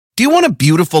Do you want a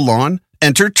beautiful lawn?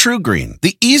 Enter TruGreen,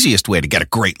 the easiest way to get a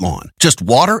great lawn. Just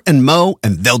water and mow,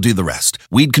 and they'll do the rest.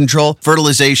 Weed control,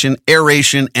 fertilization,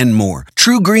 aeration, and more.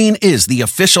 TruGreen is the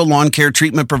official lawn care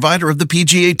treatment provider of the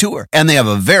PGA Tour, and they have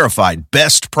a verified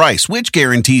best price, which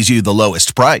guarantees you the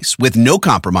lowest price with no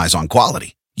compromise on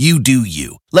quality. You do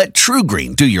you. Let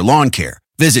TruGreen do your lawn care.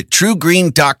 Visit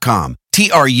TruGreen.com,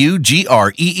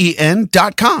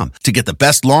 TruGreen.com, to get the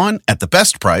best lawn at the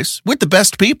best price with the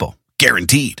best people.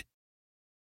 Guaranteed.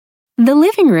 The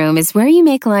living room is where you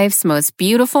make life's most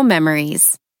beautiful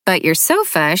memories. But your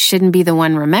sofa shouldn't be the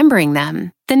one remembering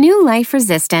them. The new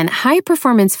life-resistant,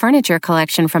 high-performance furniture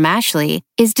collection from Ashley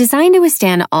is designed to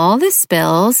withstand all the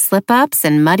spills, slip-ups,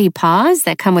 and muddy paws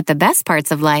that come with the best parts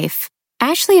of life.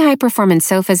 Ashley high-performance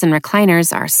sofas and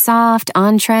recliners are soft,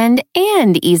 on-trend,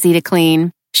 and easy to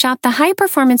clean. Shop the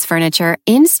high-performance furniture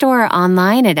in-store or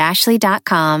online at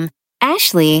ashley.com.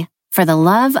 Ashley, for the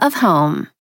love of home.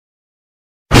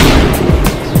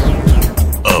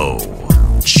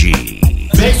 O-G.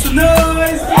 Make some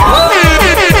noise!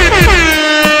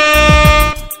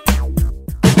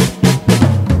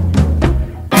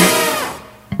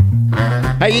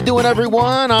 How you doing,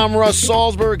 everyone? I'm Russ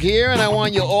Salzberg here, and I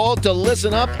want you all to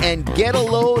listen up and get a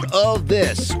load of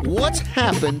this. What's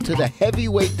happened to the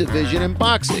heavyweight division in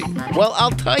boxing? Well, I'll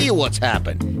tell you what's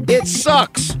happened. It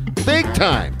sucks. Big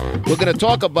time. We're going to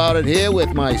talk about it here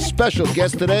with my special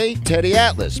guest today, Teddy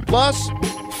Atlas. Plus,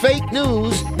 fake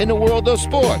news in the world of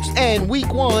sports and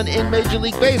week 1 in Major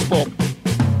League Baseball.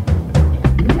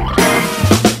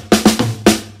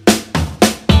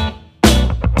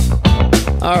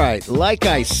 All right, like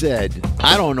I said,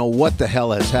 I don't know what the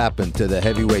hell has happened to the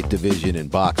heavyweight division in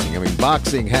boxing. I mean,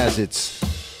 boxing has its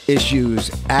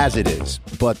issues as it is,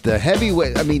 but the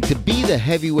heavyweight, I mean, to be the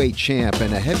heavyweight champ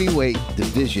in a heavyweight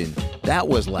division, that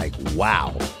was like,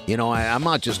 wow. You know, I'm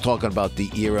not just talking about the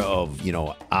era of,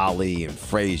 Ali and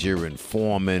Frazier and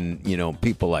Foreman,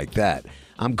 people like that.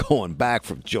 I'm going back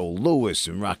from Joe Louis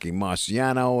and Rocky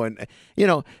Marciano and,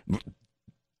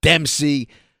 Dempsey.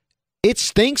 It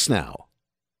stinks now.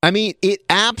 I mean, it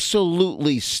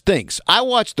absolutely stinks. I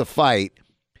watched the fight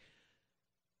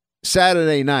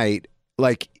Saturday night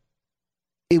like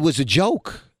it was a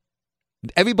joke.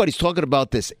 Everybody's talking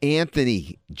about this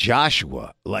Anthony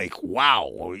Joshua, like,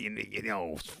 wow,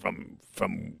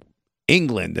 from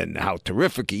England and how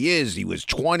terrific he is. He was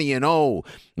 20-0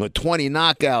 with 20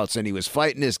 knockouts, and he was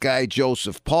fighting this guy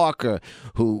Joseph Parker,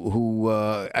 who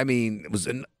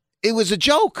it was a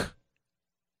joke.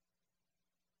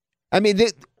 I mean,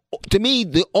 to me,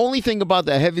 the only thing about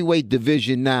the heavyweight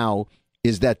division now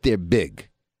is that they're big.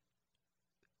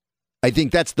 I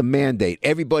think that's the mandate.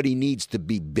 Everybody needs to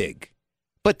be big.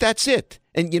 But that's it.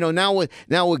 And, now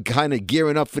we're kind of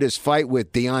gearing up for this fight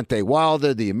with Deontay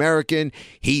Wilder, the American.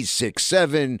 He's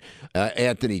 6'7".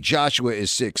 Anthony Joshua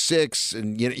is 6'6".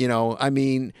 And, I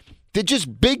mean, they're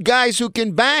just big guys who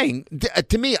can bang.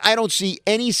 To me, I don't see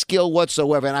any skill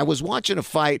whatsoever. And I was watching a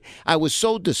fight. I was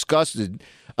so disgusted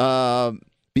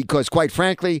because, quite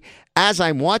frankly, as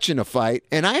I'm watching a fight,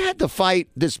 and I had to fight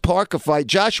this Parker fight,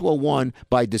 Joshua won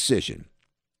by decision,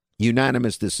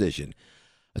 unanimous decision,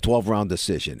 a 12-round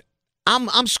decision.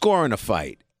 I'm scoring a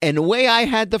fight, and the way I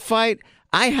had the fight,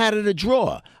 I had it a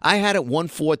draw. I had it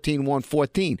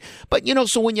 114. But,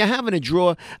 so when you're having a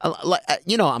draw,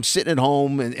 I'm sitting at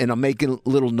home and I'm making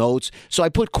little notes. So I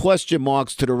put question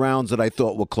marks to the rounds that I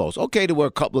thought were close. Okay, there were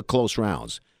a couple of close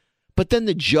rounds. But then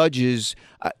the judges,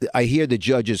 I hear the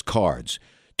judges' cards.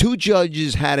 2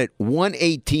 judges had it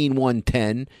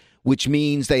 118-110, which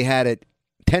means they had it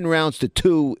 10 rounds to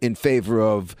 2 in favor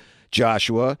of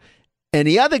Joshua. And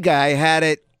the other guy had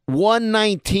it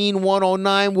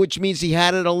 119-109, which means he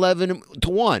had it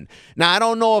 11-1. Now, I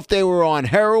don't know if they were on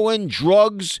heroin,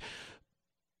 drugs,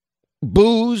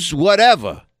 booze,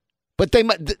 whatever, but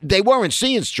they weren't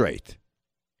seeing straight.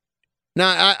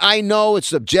 Now, I know it's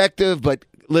subjective, but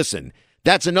listen,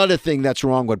 that's another thing that's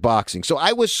wrong with boxing. So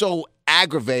I was so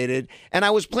aggravated, and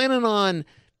I was planning on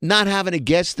not having a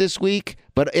guest this week,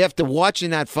 but after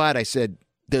watching that fight, I said,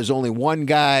 there's only one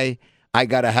guy I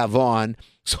got to have on.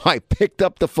 So I picked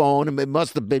up the phone, and it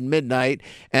must have been midnight,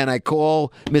 and I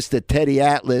call Mr. Teddy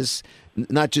Atlas,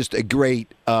 not just a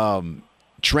great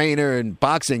trainer and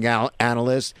boxing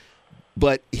analyst,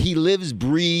 but he lives,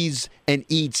 breathes, and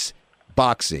eats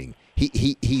boxing.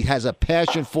 He has a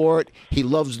passion for it. He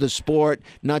loves the sport,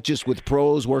 not just with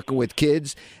pros, working with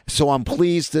kids. So I'm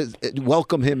pleased to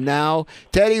welcome him now.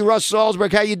 Teddy, Russ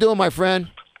Salzberg, how you doing, my friend?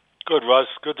 Good, Russ.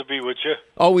 Good to be with you.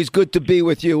 Always good to be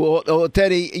with you. Oh,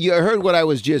 Teddy, you heard what I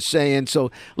was just saying,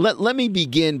 so let me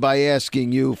begin by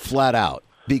asking you flat out,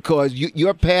 because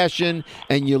your passion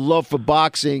and your love for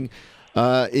boxing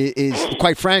is,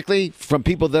 quite frankly, from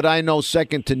people that I know,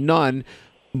 second to none.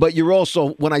 But you're also,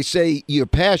 when I say your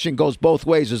passion goes both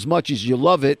ways, as much as you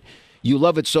love it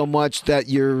so much that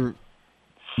you're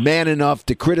man enough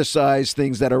to criticize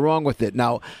things that are wrong with it.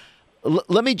 Now,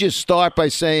 let me just start by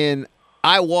saying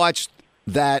I watched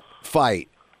that fight,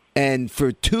 and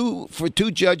for two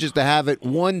judges to have it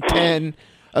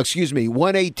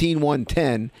 118,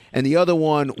 110, and the other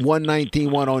one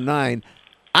 119, 109,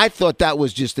 I thought that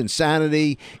was just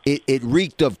insanity. It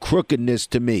reeked of crookedness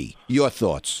to me. Your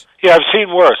thoughts? Yeah, I've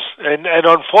seen worse, and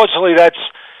unfortunately,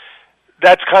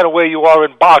 that's kind of where you are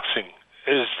in boxing.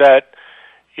 Is that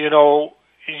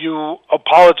you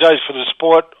apologize for the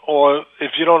sport, or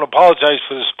if you don't apologize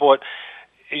for the sport,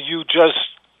 you just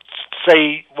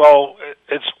say, well,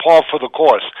 it's par for the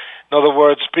course. In other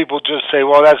words, people just say,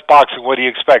 well, that's boxing, what do you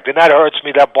expect? And that hurts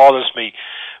me, that bothers me,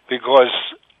 because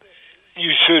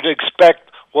you should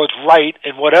expect what's right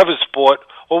in whatever sport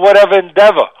or whatever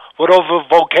endeavor, whatever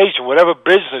vocation, whatever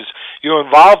business you're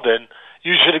involved in.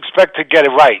 You should expect to get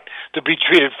it right, to be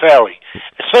treated fairly,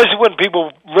 especially when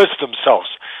people risk themselves.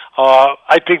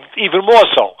 I think even more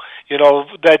so,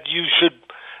 that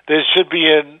there should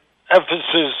be an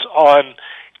emphasis on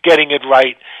getting it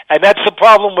right. And that's the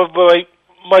problem with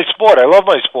my sport. I love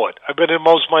my sport. I've been in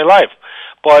most of my life.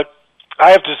 But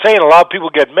I have to say, and a lot of people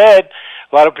get mad,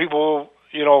 a lot of people,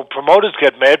 promoters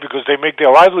get mad because they make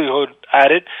their livelihood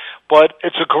at it, but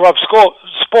it's a corrupt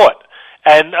sport.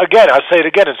 And again, I'll say it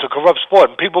again, it's a corrupt sport,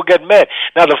 and people get mad.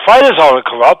 Now, the fighters aren't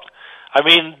corrupt. I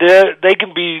mean, they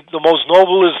can be the most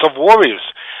noblest of warriors.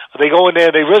 They go in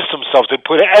there, they risk themselves, they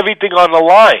put everything on the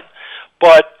line.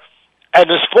 And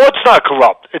the sport's not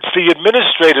corrupt. It's the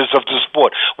administrators of the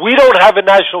sport. We don't have a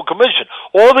national commission.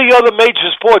 All the other major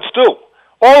sports do.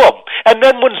 All of them. And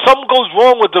then when something goes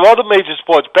wrong with the other major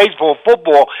sports, baseball,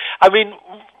 football, I mean,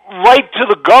 right to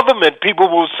the government, people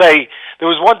will say,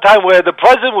 there was one time where the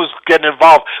president was getting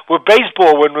involved with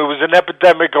baseball when there was an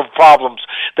epidemic of problems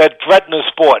that threatened the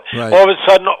sport. Right. All of a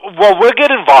sudden, well, we'll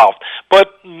get involved.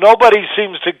 But nobody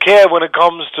seems to care when it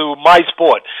comes to my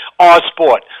sport, our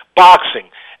sport, boxing.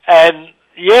 And,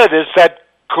 yeah, there's that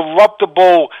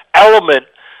corruptible element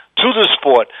to the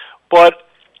sport. But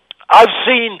I've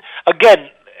seen, again,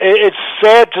 it's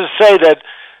sad to say that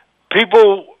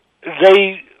people,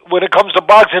 when it comes to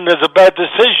boxing, there's a bad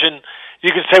decision,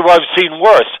 you can say, well, I've seen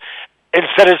worse,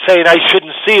 instead of saying I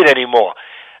shouldn't see it anymore.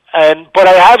 But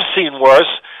I have seen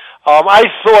worse. What I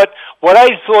thought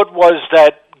was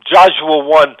that Joshua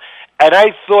won, and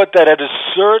I thought that at a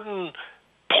certain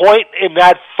point in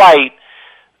that fight,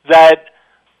 that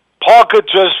Parker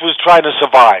just was trying to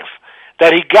survive.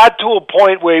 That he got to a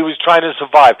point where he was trying to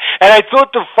survive. And I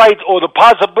thought the fight, or the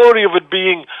possibility of it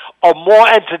being a more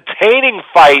entertaining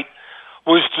fight,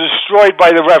 was destroyed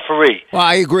by the referee. Well,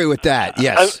 I agree with that,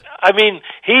 yes. I mean,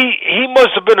 he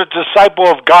must have been a disciple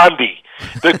of Gandhi,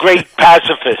 the great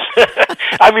pacifist.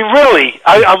 I mean, really,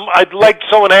 I'd like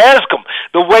someone to ask him.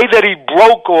 The way that he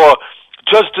broke or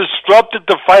just disrupted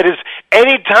the fight is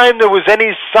any time there was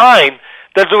any sign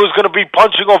that there was going to be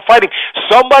punching or fighting,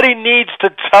 somebody needs to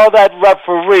tell that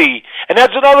referee, and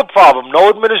that's another problem. No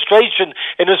administration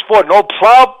in the sport, no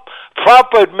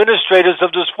proper administrators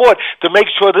of the sport to make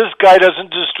sure this guy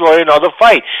doesn't destroy another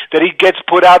fight, that he gets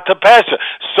put out to pasture.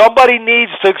 Somebody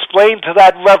needs to explain to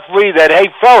that referee that, hey,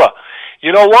 fella,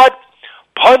 you know what?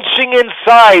 Punching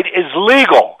inside is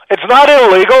legal. It's not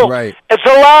illegal. Right. It's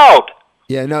allowed.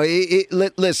 Yeah, no,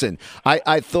 listen,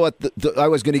 I thought I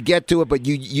was going to get to it, but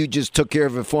you just took care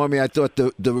of it for me. I thought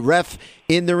the ref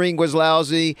in the ring was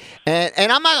lousy. And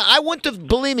I wouldn't have,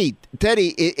 believe me,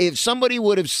 Teddy, if somebody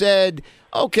would have said,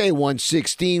 okay,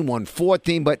 116,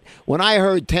 114, but when I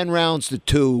heard 10 rounds to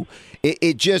 2,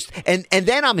 it just, and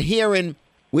then I'm hearing,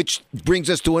 which brings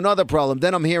us to another problem,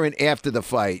 then I'm hearing after the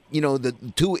fight, the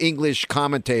two English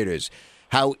commentators,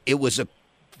 how it was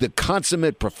the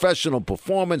consummate professional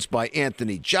performance by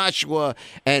Anthony Joshua,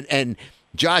 and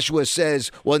Joshua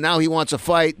says, well, now he wants to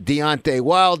fight Deontay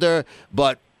Wilder,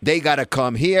 but they got to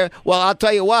come here. Well, I'll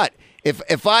tell you what,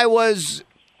 if I was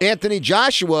Anthony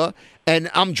Joshua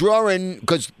and I'm drawing,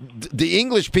 because the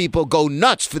English people go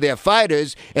nuts for their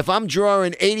fighters, if I'm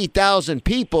drawing 80,000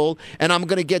 people and I'm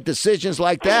going to get decisions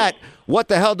like that, what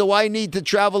the hell do I need to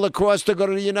travel across to go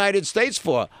to the United States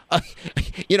for?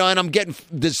 And I'm getting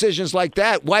decisions like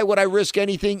that. Why would I risk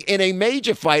anything in a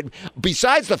major fight?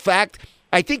 Besides the fact,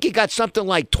 I think he got something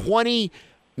like 20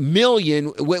 million.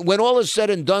 When all is said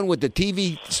and done with the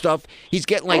TV stuff, he's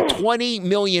getting like 20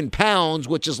 million pounds,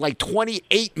 which is like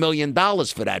 $28 million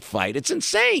for that fight. It's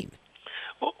insane.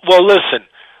 Well, listen,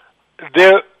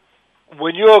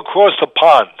 when you're across the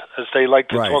pond, as they like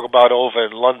to Right. talk about over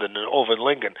in London and over in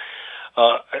Lincoln,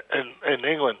 in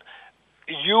England,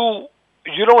 you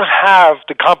don't have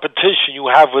the competition you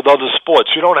have with other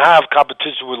sports. You don't have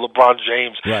competition with LeBron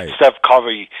James, Right. Steph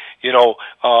Curry,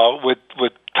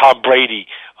 with Tom Brady.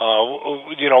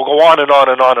 Go on and on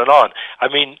and on and on. I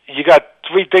mean, you got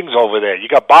three things over there. You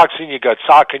got boxing, you got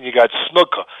soccer, and you got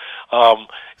snooker.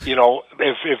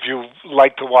 If you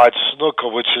like to watch snooker,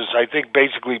 which is, I think,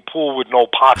 basically pool with no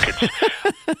pockets.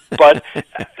 But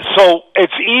so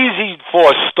it's easy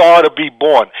for a star to be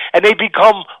born, and they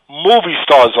become movie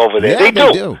stars over there. Yeah, They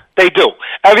do. They do.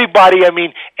 Everybody,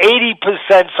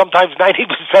 80%, sometimes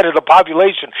 90% of the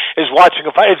population is watching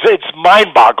a fight. It's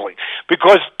mind-boggling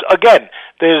because, again,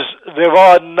 there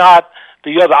are not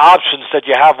the other options that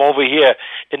you have over here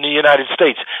in the United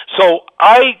States. So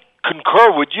I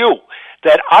concur with you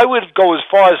that I would go as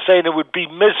far as saying it would be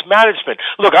mismanagement.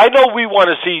 Look, I know we want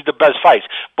to see the best fights,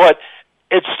 but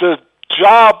it's the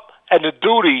job and the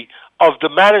duty of the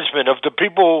management, of the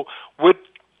people with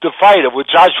the fighter, with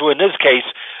Joshua in this case,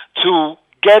 to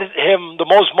get him the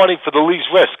most money for the least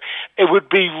risk. It would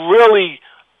be really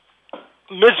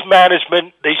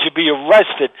mismanagement. They should be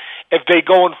arrested if they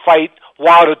go and fight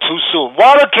Wilder too soon.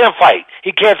 Wilder can't fight.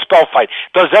 He can't spell fight.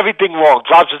 Does everything wrong.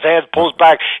 Drops his hands, pulls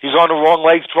back. He's on the wrong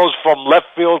legs, throws from left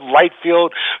field, right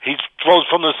field. He throws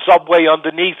from the subway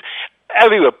underneath.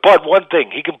 Everywhere. But one thing,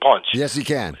 he can punch. Yes, he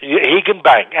can. He can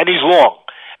bang, and he's long.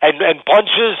 And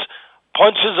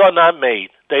punches are not made.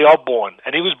 They are born.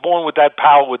 And he was born with that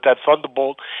power, with that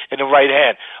thunderbolt in the right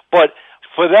hand. But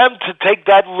for them to take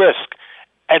that risk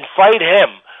and fight him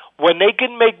when they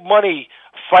can make money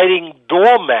fighting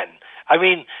doormen,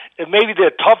 maybe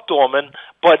they're tough doormen,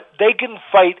 but they can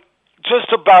fight just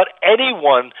about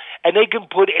anyone, and they can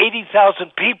put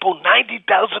 80,000 people,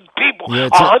 90,000 people,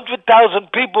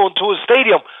 100,000 people into a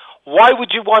stadium. Why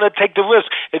would you want to take the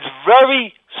risk? It's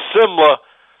very similar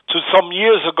to some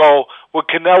years ago with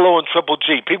Canelo and Triple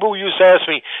G. People used to ask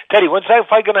me, Teddy, when's that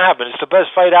fight going to happen? It's the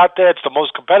best fight out there. It's the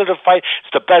most competitive fight.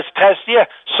 It's the best test. Yeah,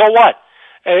 so what?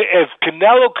 If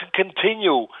Canelo can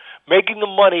continue making the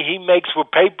money he makes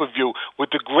with pay-per-view, with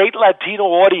the great Latino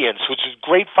audience, which is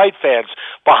great fight fans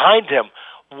behind him,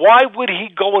 why would he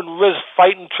go and risk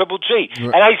fighting Triple G?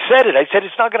 And I said it. I said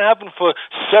it's not going to happen for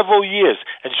several years.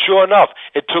 And sure enough,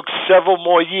 it took several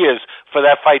more years for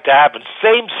that fight to happen.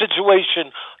 Same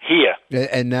situation here.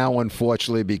 And now,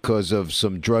 unfortunately, because of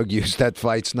some drug use, that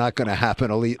fight's not going to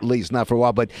happen, at least not for a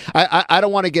while. But I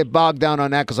don't want to get bogged down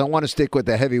on that because I want to stick with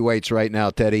the heavyweights right now,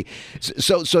 Teddy.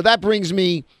 So that brings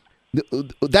me...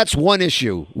 That's one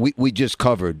issue we just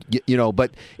covered,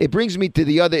 but it brings me to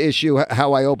the other issue,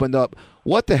 how I opened up.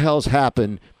 What the hell's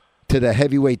happened to the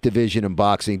heavyweight division in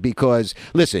boxing? Because,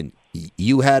 listen,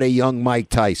 you had a young Mike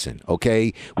Tyson,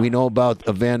 okay? We know about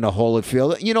Evander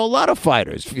Holyfield. A lot of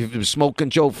fighters. Smoking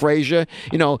Joe Frazier,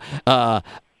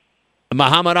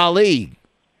 Muhammad Ali,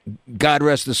 God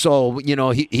rest his soul,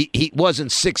 he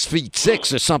wasn't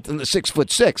 6'6" or something,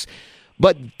 6'6".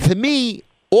 But to me,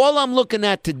 all I'm looking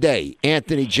at today,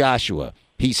 Anthony Joshua,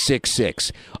 he's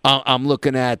 6'6". I'm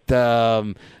looking at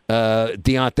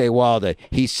Deontay Wilder,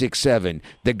 he's 6'7".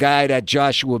 The guy that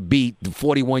Joshua beat, the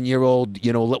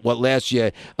 41-year-old, last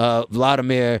year,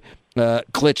 Vladimir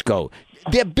Klitschko.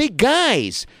 They're big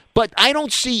guys, but I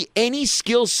don't see any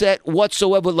skill set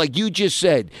whatsoever. Like you just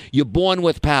said, you're born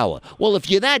with power. Well,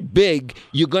 if you're that big,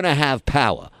 you're going to have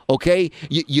power. Okay?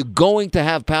 You're going to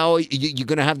have power. You're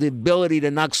going to have the ability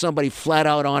to knock somebody flat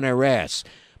out on their ass.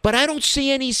 But I don't see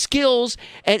any skills.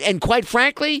 And quite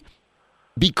frankly,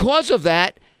 because of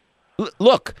that,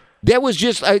 look, there was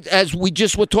just, as we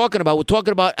just were talking about, we're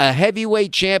talking about a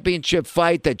heavyweight championship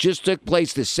fight that just took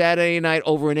place this Saturday night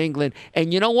over in England.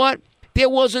 And you know what? There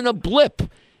wasn't a blip,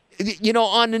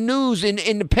 on the news,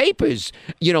 in the papers,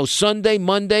 Sunday,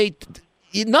 Monday,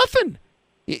 nothing.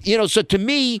 So to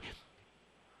me,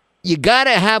 you got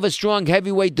to have a strong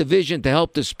heavyweight division to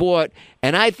help the sport,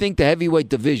 and I think the heavyweight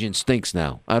division stinks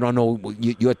now. I don't know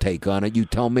your take on it. You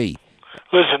tell me.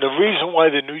 Listen, the reason why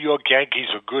the New York Yankees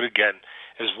are good again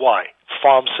is why?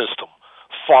 Farm system.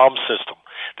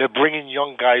 They're bringing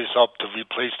young guys up to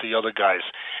replace the other guys,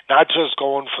 not just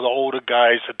going for the older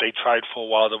guys that they tried for a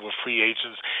while that were free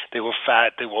agents. They were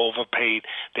fat, they were overpaid,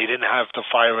 they didn't have the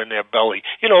fire in their belly.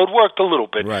 It worked a little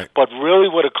bit, right. But really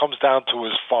what it comes down to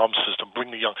is farm system,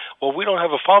 bring the young. Well, we don't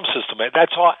have a farm system.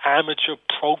 That's our amateur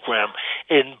program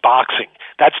in boxing.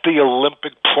 That's the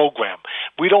Olympic program.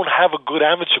 We don't have a good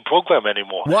amateur program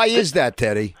anymore. Why is that,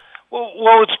 Teddy?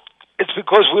 Well, it's It's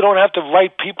because we don't have the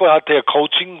right people out there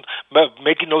coaching,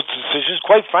 making those decisions.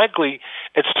 Quite frankly,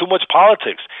 it's too much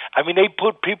politics. I mean, they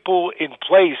put people in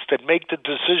place that make the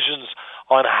decisions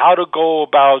on how to go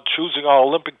about choosing our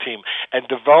Olympic team and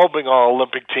developing our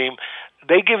Olympic team.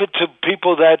 They give it to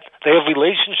people that they have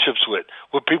relationships with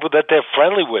people that they're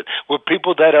friendly with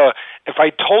people that are, if I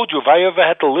told you, if I ever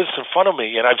had the list in front of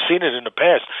me, and I've seen it in the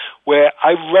past, where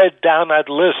I read down that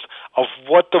list of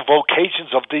what the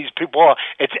vocations of these people are,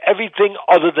 it's everything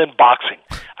other than boxing.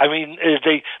 I mean,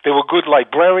 they were good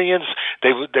librarians,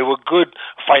 they were good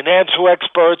financial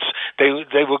experts,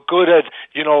 they were good at,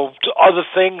 other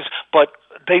things, but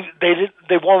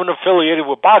they weren't affiliated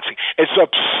with boxing. It's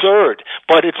absurd,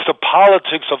 but it's the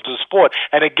politics of the sport.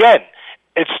 And again,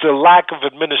 it's the lack of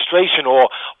administration or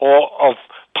of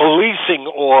policing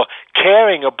or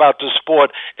caring about the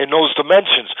sport in those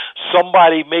dimensions.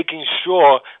 Somebody making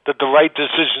sure that the right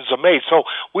decisions are made. So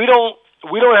we haven't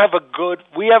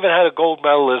had a gold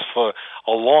medalist for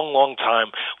a long, long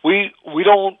time. We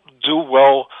don't do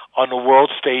well on the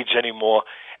world stage anymore.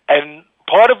 And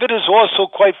part of it is also,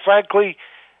 quite frankly,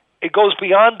 it goes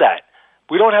beyond that.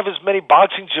 We don't have as many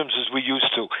boxing gyms as we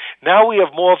used to. Now we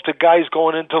have more of the guys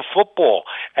going into football,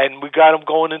 and we got them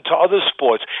going into other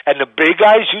sports. And the big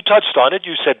guys, you touched on it.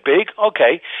 You said big.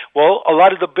 Okay. Well, a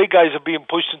lot of the big guys are being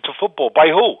pushed into football. By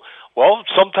who? Well,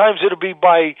 sometimes it'll be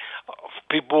by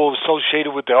people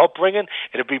associated with their upbringing.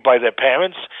 It'll be by their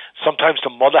parents. Sometimes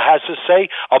the mother has to say.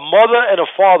 A mother and a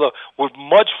father would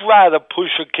much rather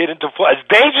push a kid into football, as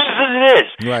dangerous as it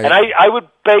is. Right. And I would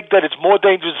beg that it's more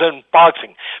dangerous than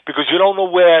boxing because you don't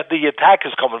know where the attack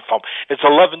is coming from. It's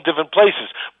 11 different places.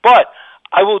 But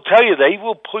I will tell you, they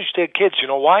will push their kids. You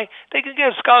know why? They can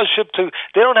get a scholarship to.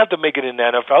 They don't have to make it in the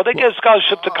NFL. They get a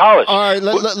scholarship to college. All right,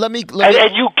 let me.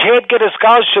 And you can't get a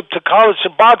scholarship to college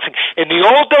in boxing. In the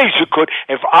old days, you could.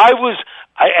 If I was,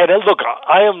 look,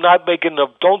 I am not making a.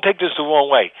 Don't take this the wrong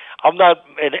way. I'm not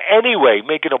in any way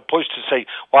making a push to say,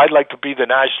 well, I'd like to be the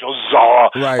national czar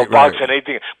of boxing and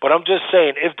anything. But I'm just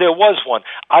saying, if there was one,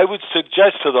 I would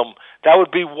suggest to them that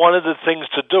would be one of the things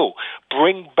to do.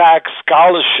 Bring back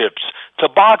scholarships to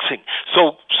boxing.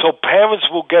 So parents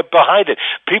will get behind it.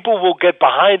 People will get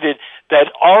behind it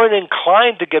that aren't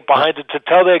inclined to get behind it, to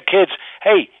tell their kids,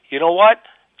 hey, you know what?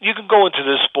 You can go into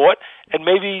this sport, and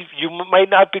maybe you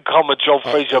might not become a Joe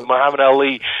Frazier, Muhammad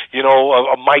Ali,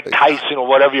 a Mike Tyson or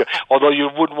whatever, although you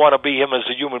wouldn't want to be him as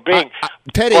a human being.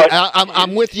 Teddy,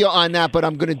 I'm with you on that, but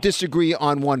I'm going to disagree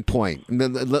on one point.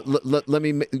 Let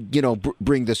me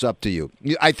bring this up to you.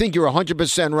 I think you're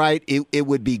 100% right. It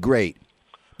would be great.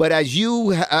 But as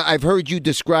I've heard you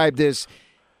describe this,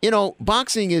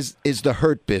 boxing is the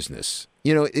hurt business.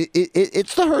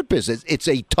 It's the hurt business. It's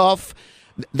a tough.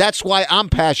 That's why I'm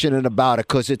passionate about it,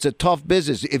 because it's a tough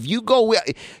business. If you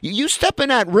step in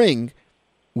that ring,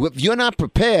 if you're not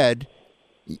prepared,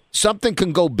 something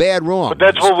can go bad wrong. But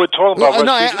that's what we're talking about. The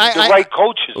right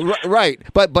coaches. Right.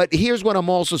 But here's what I'm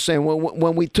also saying.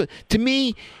 When we to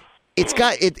me,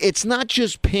 it's not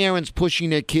just parents pushing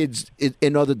their kids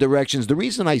in other directions. The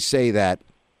reason I say that,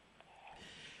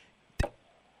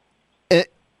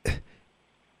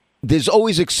 there's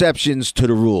always exceptions to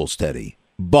the rules, Teddy.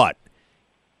 But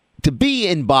to be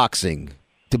in boxing,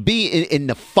 to be in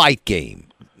the fight game,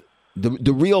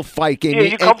 the real fight game. Yeah,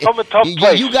 you come from a tough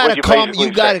place. You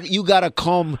gotta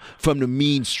come from the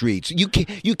mean streets. You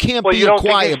can't be you don't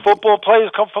quiet. Think these football players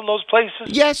come from those places?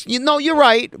 Yes, you're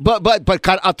right. But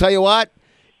I'll tell you what,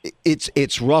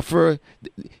 it's rougher.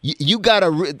 You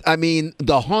gotta. I mean,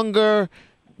 the hunger,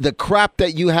 the crap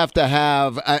that you have to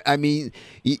have. I mean,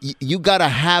 you gotta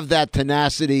have that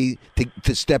tenacity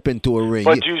to step into a ring.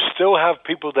 But you still have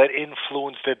people that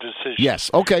influence their decisions. Yes.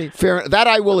 Okay. Fair. That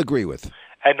I will agree with.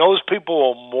 And those people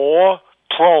are more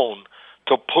prone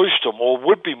to push them, or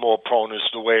would be more prone, is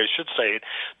the way I should say it,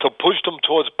 to push them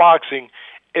towards boxing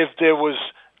if there was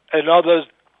another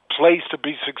place to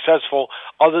be successful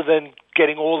other than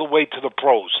getting all the way to the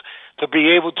pros, to be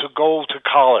able to go to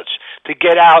college, to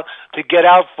get out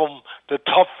from the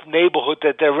tough neighborhood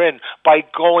that they're in by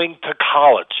going to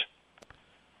college.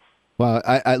 Well,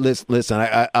 I listen.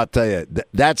 I'll tell you,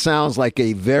 that sounds like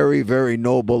a very, very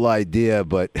noble idea,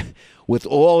 but with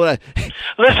all that,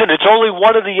 listen, it's only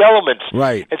one of the elements.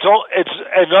 Right. It's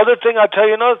another thing. I'll tell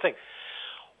you another thing.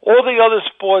 All the other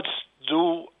sports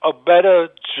do a better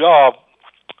job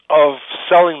of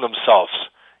selling themselves.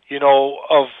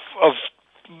 Of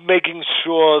making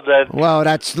sure that. Well,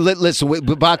 listen.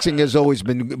 Boxing has always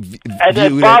been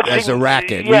viewed as a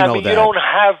racket. Yeah, we know that. You don't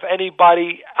have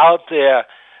anybody out there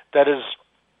that is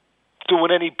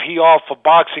doing any PR for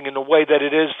boxing in the way that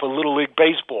it is for Little League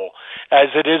Baseball, as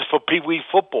it is for Pee Wee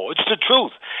football. It's the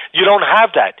truth. You don't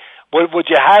have that. What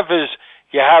you have is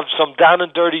you have some down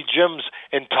and dirty gyms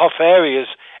in tough areas,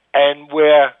 and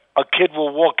where a kid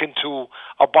will walk into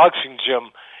a boxing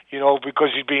gym, because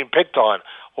he's being picked on,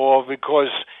 or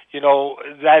because,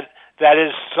 that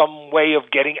is some way of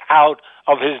getting out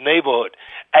of his neighborhood.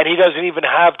 And he doesn't even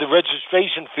have the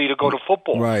registration fee to go to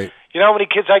football. Right. You know how many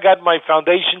kids I got in my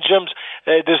foundation gyms?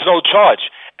 There's no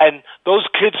charge. And those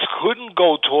kids couldn't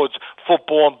go towards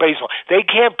football and baseball. They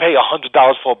can't pay $100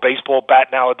 for a baseball bat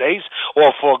nowadays,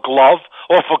 or for a glove,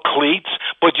 or for cleats.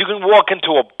 But you can walk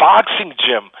into a boxing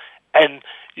gym, and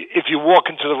if you walk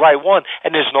into the right one,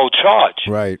 and there's no charge.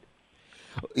 Right.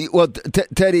 Well,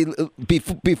 Teddy,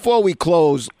 before we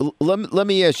close, let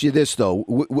me ask you this, though.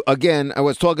 Again, I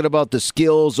was talking about the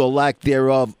skills or lack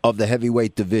thereof of the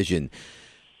heavyweight division.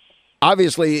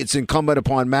 Obviously, it's incumbent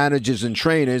upon managers and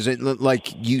trainers.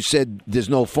 Like you said, there's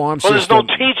no farm system. Well,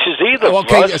 there's no teachers either.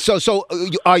 Okay, Russ. so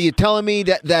are you telling me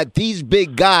that these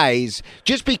big guys,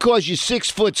 just because you're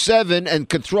 6'7" and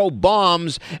could throw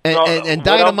bombs and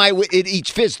dynamite with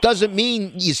each fist, doesn't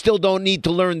mean you still don't need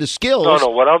to learn the skills? No.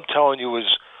 What I'm telling you is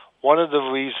one of the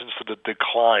reasons for the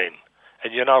decline,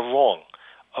 and you're not wrong,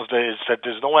 is that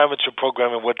there's no amateur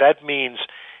programming. What that means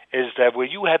is that where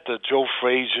you had the Joe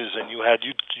Frazier's and you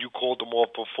called them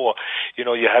off before, you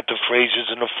had the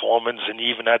Frazier's and the Foremans, and you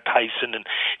even had Tyson, and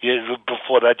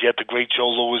before that you had the great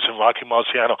Joe Louis and Rocky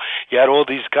Marciano. You had all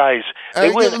these guys.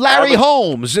 Larry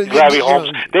Holmes. Larry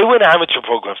Holmes. They were in amateur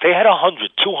programs. They had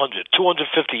 100, 200,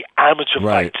 250 amateur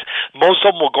fights. Most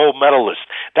of them were gold medalists.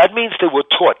 That means they were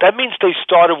taught. That means they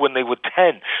started when they were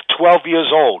 10, 12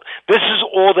 years old. This is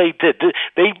all they did.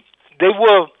 They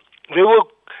were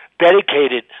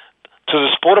dedicated to the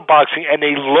sport of boxing, and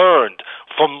they learned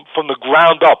from the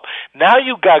ground up. Now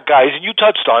you got guys, and you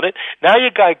touched on it, now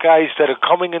you got guys that are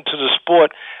coming into the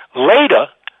sport later,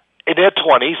 in their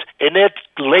 20s, in their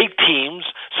late teens,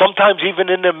 sometimes even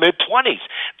in their mid-20s,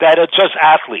 that are just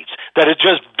athletes, that are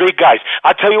just big guys.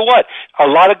 I tell you what, a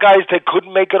lot of guys that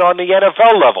couldn't make it on the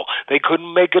NFL level, they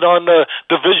couldn't make it on the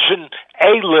Division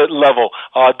A level,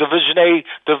 Division A,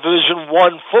 Division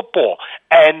I football,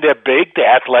 and they're big, they're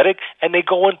athletic, and they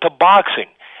go into boxing.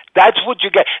 That's what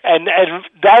you get, and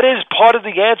that is part of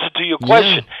the answer to your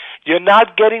question. Yeah. You're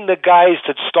not getting the guys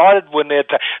that started when they're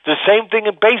the same thing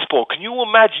in baseball. Can you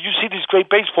imagine? You see these great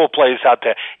baseball players out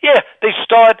there. Yeah, they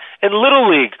start in Little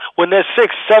League when they're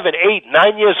 6, 7, 8,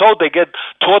 9 years old. They get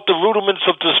taught the rudiments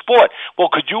of the sport.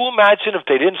 Well, could you imagine if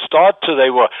they didn't start till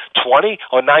they were 20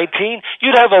 or 19?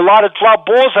 You'd have a lot of drop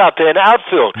balls out there in the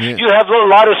outfield. Yeah. You'd have a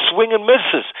lot of swing and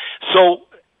misses. So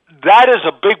that is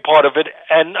a big part of it.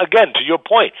 And again, to your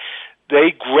point,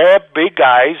 they grab big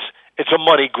guys. It's a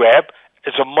money grab.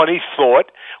 It's a money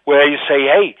thought where you say,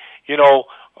 hey, you're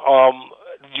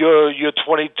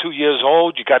 22 years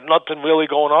old. You got nothing really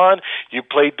going on. You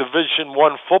played Division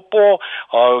I football,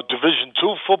 Division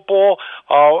II football.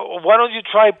 Why don't you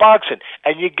try boxing?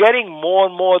 And you're getting more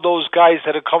and more of those guys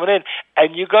that are coming in,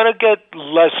 and you're going to get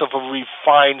less of a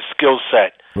refined skill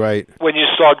set when you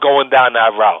start going down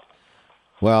that route.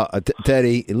 Well,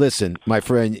 Teddy, listen, my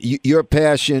friend, your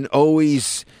passion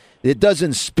always, it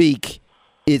doesn't speak.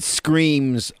 It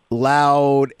screams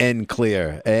loud and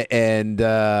clear. And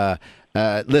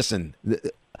listen,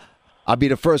 I'll be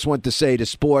the first one to say the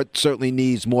sport certainly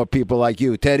needs more people like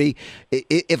you. Teddy,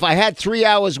 if I had 3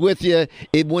 hours with you,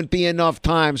 it wouldn't be enough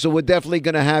time. So we're definitely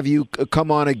going to have you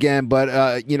come on again.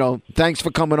 But, thanks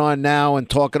for coming on now and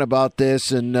talking about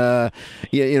this. And,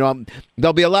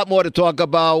 there'll be a lot more to talk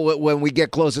about when we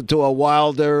get closer to a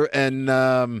Wilder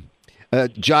and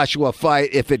Joshua fight,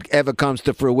 if it ever comes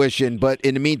to fruition. But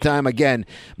in the meantime, again,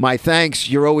 my thanks.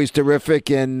 You're always terrific,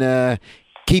 and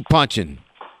keep punching.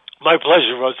 My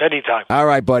pleasure, Rose. Anytime. All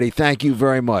right, buddy. Thank you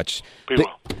very much. Be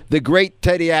well. The great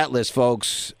Teddy Atlas,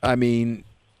 folks. I mean,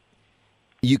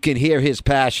 you can hear his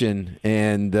passion.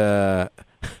 And when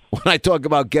I talk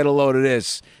about get a load of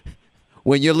this,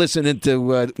 when you're listening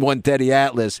to one Teddy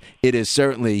Atlas, it is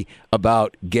certainly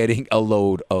about getting a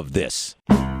load of this.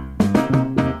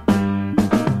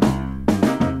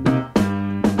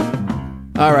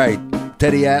 All right,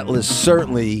 Teddy Atlas,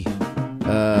 certainly,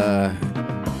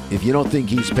 if you don't think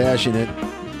he's passionate,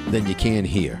 then you can't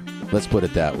hear. Let's put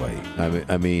it that way.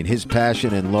 I mean, his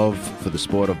passion and love for the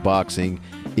sport of boxing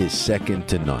is second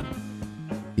to none.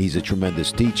 He's a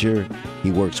tremendous teacher.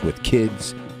 He works with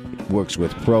kids, works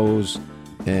with pros,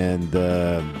 and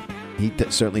he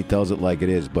certainly tells it like it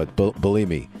is. But believe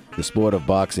me, the sport of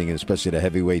boxing, and especially the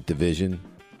heavyweight division,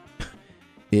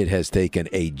 it has taken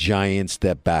a giant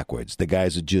step backwards. The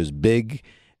guys are just big,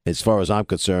 as far as I'm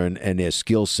concerned, and their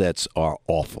skill sets are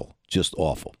awful, just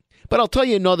awful. But I'll tell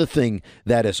you another thing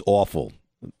that is awful.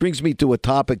 It brings me to a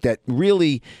topic that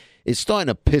really is starting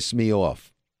to piss me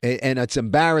off. And it's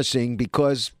embarrassing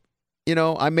because,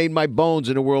 I made my bones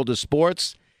in the world of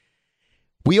sports.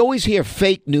 We always hear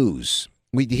fake news.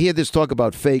 We hear this talk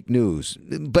about fake news.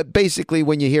 But basically,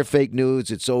 when you hear fake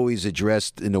news, it's always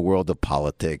addressed in the world of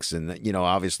politics. And,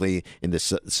 obviously in the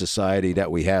society that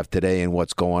we have today and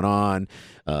what's going on,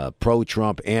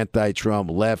 pro-Trump, anti-Trump,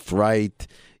 left, right,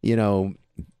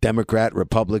 Democrat,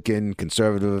 Republican,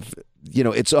 conservative,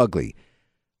 it's ugly.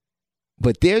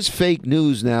 But there's fake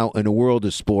news now in the world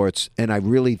of sports, and I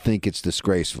really think it's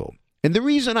disgraceful. And the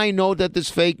reason I know that there's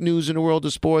fake news in the world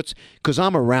of sports, because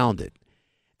I'm around it.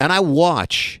 And I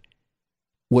watch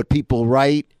what people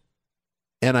write,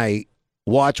 and I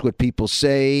watch what people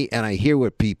say, and I hear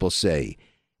what people say.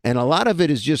 And a lot of it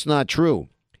is just not true.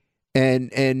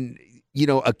 And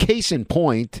a case in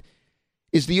point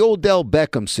is the Odell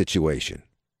Beckham situation.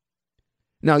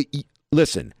 Now,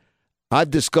 listen,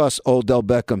 I've discussed Odell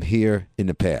Beckham here in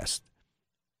the past.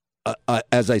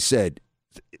 As I said,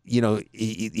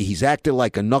 he's acted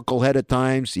like a knucklehead at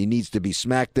times. He needs to be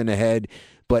smacked in the head.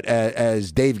 But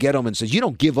as Dave Gettleman says, you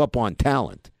don't give up on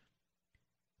talent.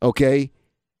 Okay?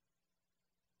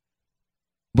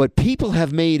 But people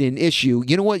have made an issue.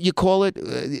 You know what you call it?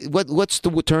 What's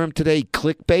the term today?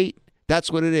 Clickbait?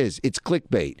 That's what it is. It's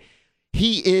clickbait.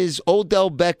 Odell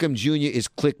Beckham Jr. is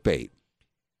clickbait.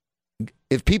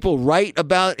 If people write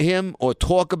about him or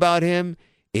talk about him,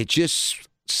 it just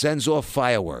sends off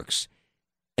fireworks.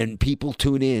 And people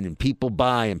tune in, and people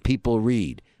buy, and people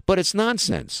read. But it's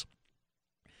nonsense.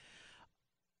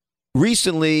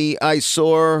 Recently, I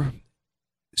saw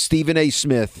Stephen A.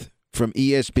 Smith from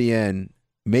ESPN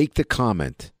make the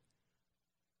comment,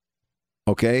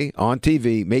 on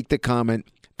TV, make the comment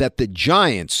that the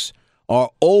Giants are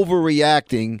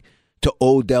overreacting to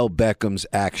Odell Beckham's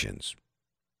actions.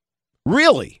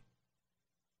 Really?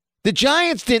 The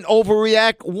Giants didn't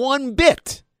overreact one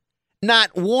bit.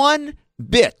 Not one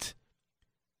bit.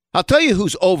 I'll tell you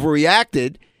who's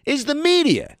overreacted is the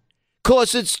media.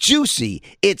 Because it's juicy.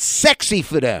 It's sexy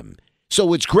for them.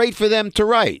 So it's great for them to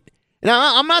write.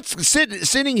 Now, I'm not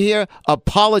sitting here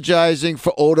apologizing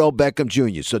for Odell Beckham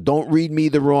Jr., so don't read me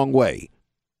the wrong way.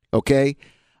 Okay?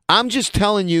 I'm just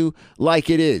telling you like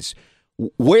it is.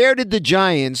 Where did the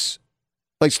Giants,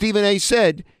 like Stephen A.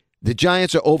 said, the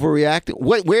Giants are overreacting?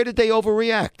 Where did they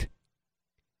overreact?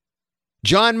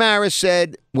 John Mara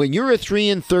said, when you're a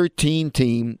 3-13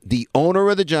 team, the owner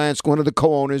of the Giants, one of the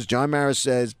co-owners, John Mara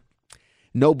says,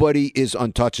 nobody is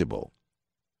untouchable.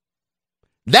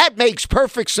 That makes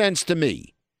perfect sense to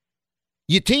me.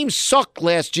 Your team sucked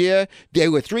last year. They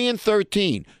were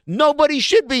 3-13. Nobody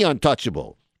should be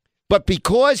untouchable. But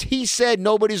because he said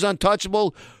nobody's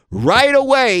untouchable, right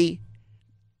away,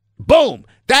 boom,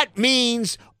 that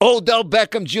means Odell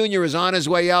Beckham Jr. is on his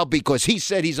way out because he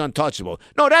said he's untouchable.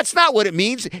 No, that's not what it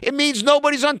means. It means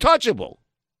nobody's untouchable.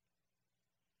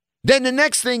 Then the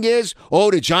next thing is,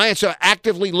 the Giants are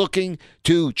actively looking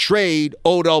to trade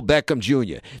Odell Beckham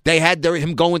Jr. They had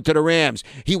him going to the Rams.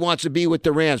 He wants to be with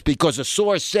the Rams because a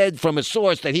source said from a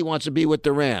source that he wants to be with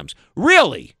the Rams.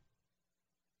 Really?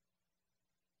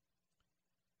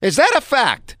 Is that a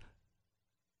fact?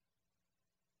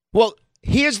 Well,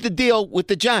 here's the deal with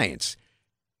the Giants.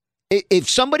 If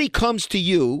somebody comes to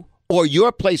you or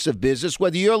your place of business,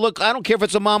 whether you're I don't care if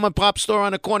it's a mom and pop store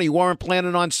on the corner, you weren't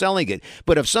planning on selling it.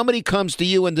 But if somebody comes to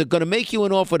you and they're going to make you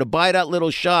an offer to buy that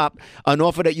little shop, an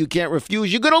offer that you can't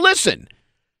refuse, you're going to listen.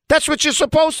 That's what you're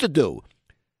supposed to do.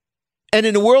 And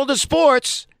in the world of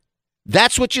sports,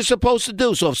 that's what you're supposed to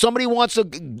do. So if somebody wants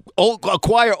to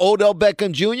acquire Odell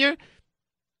Beckham Jr.,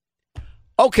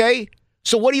 okay,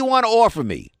 so what do you want to offer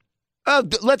me?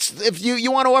 If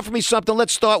you want to offer me something,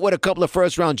 let's start with a couple of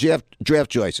first-round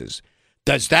draft choices.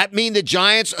 Does that mean the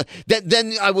Giants?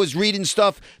 Then I was reading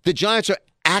stuff. The Giants are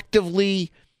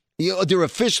actively, they're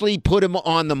officially put him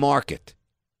on the market,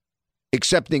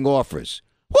 accepting offers.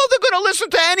 Well, they're going to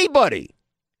listen to anybody.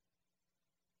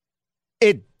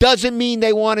 It doesn't mean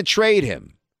they want to trade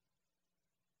him.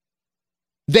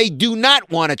 They do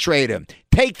not want to trade him.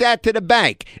 Take that to the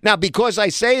bank. Now, because I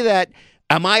say that,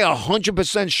 am I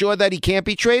 100% sure that he can't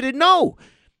be traded? No.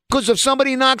 Because if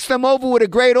somebody knocks them over with a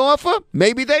great offer,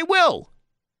 maybe they will.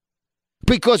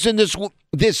 Because in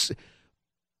this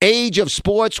age of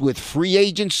sports with free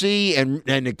agency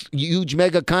and huge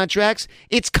mega contracts,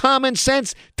 it's common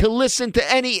sense to listen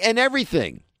to any and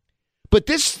everything. But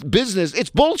this business, it's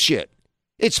bullshit.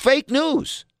 It's fake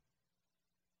news.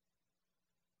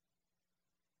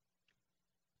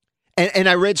 And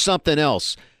I read something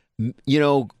else.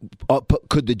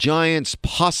 Could the Giants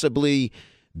possibly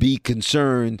be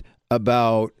concerned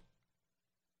about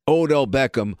Odell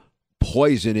Beckham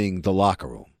poisoning the locker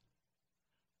room?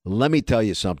 Let me tell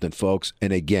you something, folks.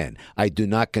 And again, I do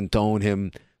not condone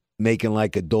him making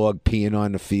like a dog peeing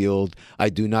on the field. I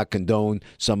do not condone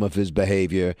some of his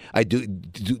behavior. I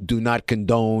do not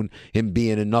condone him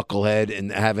being a knucklehead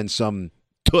and having some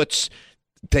toots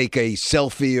take a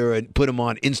selfie or put him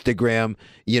on Instagram,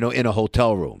 in a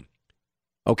hotel room.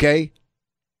 Okay?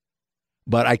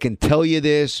 But I can tell you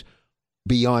this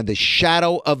beyond a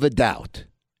shadow of a doubt.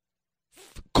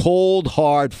 Cold,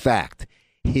 hard fact.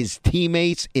 His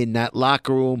teammates in that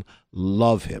locker room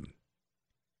love him.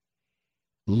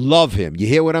 Love him. You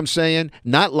hear what I'm saying?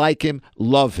 Not like him,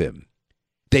 love him.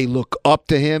 They look up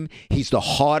to him. He's the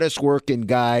hardest working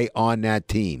guy on that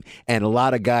team. And a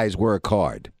lot of guys work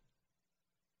hard.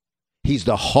 He's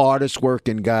the hardest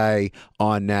working guy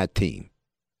on that team.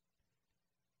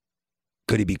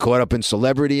 Could he be caught up in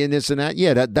celebrity and this and that?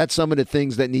 Yeah, that's some of the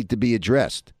things that need to be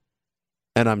addressed.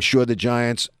 And I'm sure the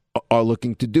Giants are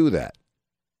looking to do that.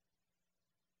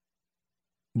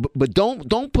 But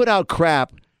don't put out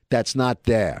crap that's not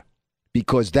there,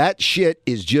 because that shit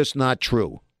is just not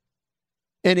true.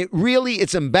 And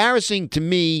it's embarrassing to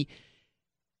me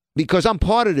because I'm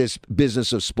part of this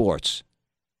business of sports.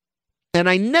 And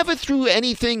I never threw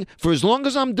anything, for as long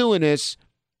as I'm doing this,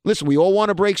 listen, we all want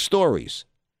to break stories.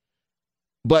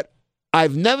 But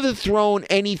I've never thrown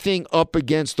anything up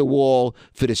against the wall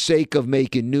for the sake of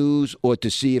making news or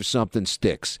to see if something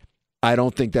sticks. I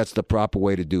don't think that's the proper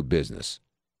way to do business.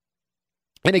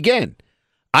 And again,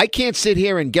 I can't sit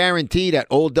here and guarantee that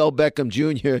Odell Beckham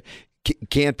Jr.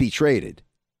 Can't be traded.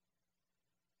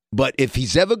 But if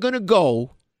he's ever going to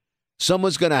go,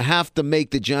 someone's going to have to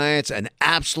make the Giants an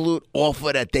absolute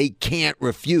offer that they can't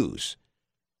refuse.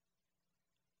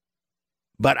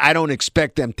 But I don't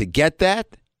expect them to get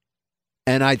that.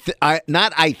 And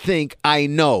I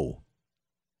know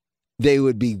they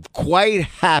would be quite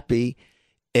happy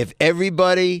if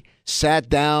everybody sat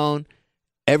down,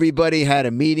 everybody had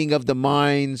a meeting of the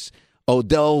minds,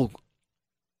 Odell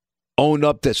owned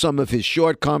up to some of his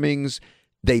shortcomings,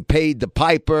 they paid the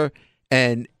piper,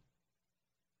 and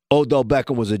Odell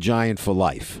Beckham was a Giant for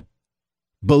life.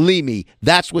 Believe me,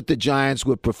 that's what the Giants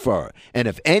would prefer. And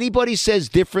if anybody says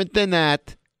different than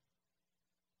that,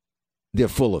 they're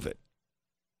full of it.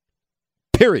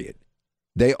 Period.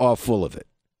 They are full of it.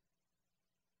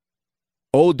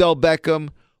 Odell Beckham,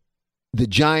 the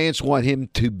Giants want him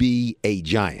to be a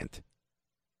Giant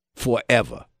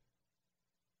forever.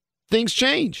 Things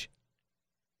change.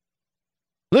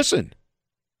 Listen,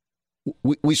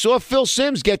 we saw Phil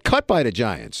Simms get cut by the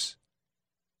Giants,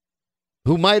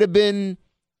 who might have been,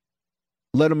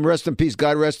 let him rest in peace,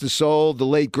 God rest his soul, the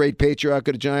late great patriarch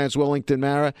of the Giants, Wellington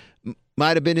Mara,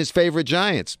 might have been his favorite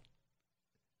Giants.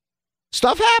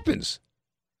 Stuff happens.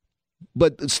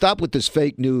 But stop with this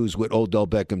fake news with Odell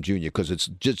Beckham Jr. because it's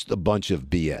just a bunch of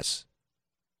BS.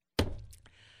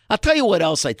 I'll tell you what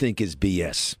else I think is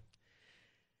BS.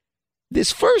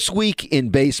 This first week in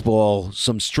baseball,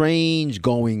 some strange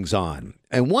goings on.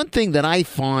 And one thing that I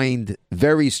find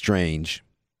very strange,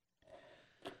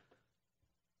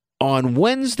 on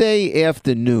Wednesday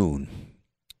afternoon,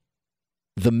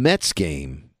 the Mets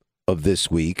game of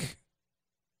this week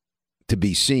to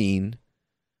be seen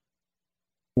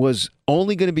was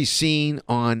only going to be seen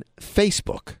on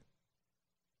Facebook.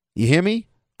 You hear me?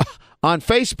 On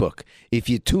Facebook. If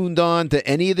you tuned on to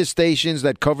any of the stations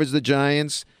that covers the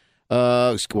Giants,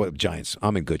 Giants,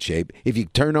 I'm in good shape. If you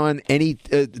turn on any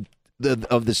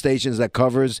of the stations that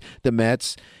covers the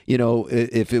Mets,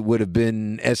 if it would have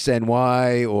been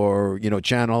SNY or,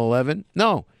 Channel 11,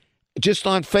 no, just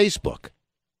on Facebook.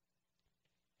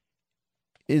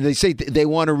 They say they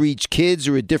want to reach kids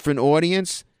or a different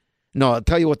audience. No, I'll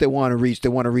tell you what they want to reach. They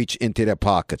want to reach into their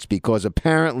pockets because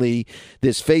apparently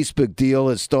this Facebook deal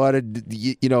has started,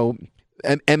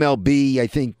 MLB, I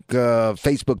think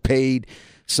Facebook paid,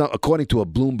 according to a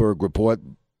Bloomberg report,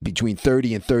 between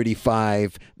 $30 and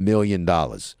 $35 million.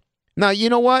 Now, you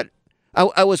know what?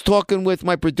 I was talking with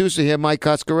my producer here, Mike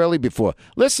Coscarelli, before.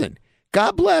 Listen,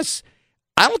 God bless.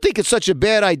 I don't think it's such a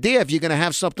bad idea if you're going to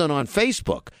have something on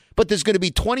Facebook. But there's going to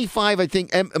be 25, I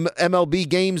think, MLB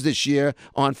games this year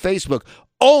on Facebook,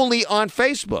 only on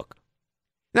Facebook.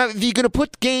 Now, if you're going to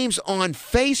put games on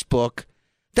Facebook,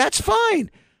 that's fine.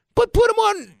 But put them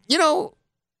on,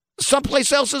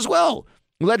 someplace else as well.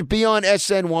 Let it be on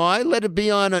SNY. Let it be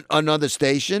on another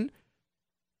station.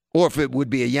 Or if it would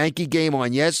be a Yankee game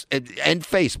on Yes and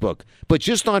Facebook. But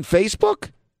just on Facebook?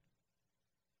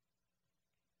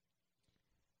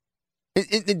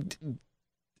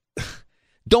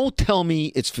 Don't tell me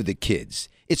it's for the kids.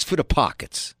 It's for the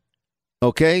pockets.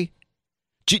 Okay?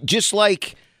 Just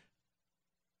like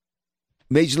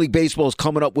Major League Baseball is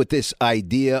coming up with this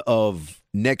idea of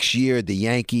next year the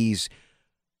Yankees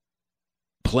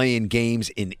playing games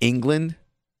in England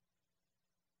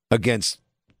against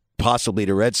possibly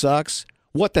the Red Sox.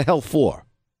 What the hell for?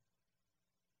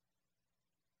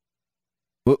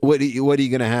 What are you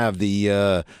going to have?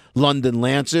 The London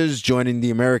Lancers joining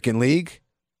the American League?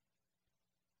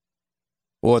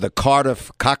 Or the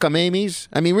Cardiff Cockamammies?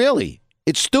 I mean, really,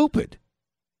 it's stupid.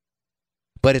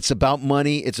 But it's about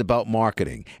money. It's about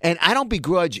marketing. And I don't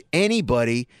begrudge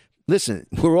anybody. Listen,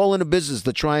 we're all in a business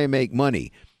to try and make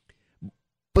money.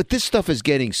 But this stuff is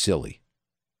getting silly.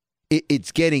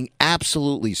 It's getting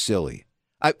absolutely silly.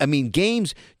 I mean,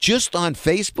 games just on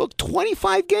Facebook,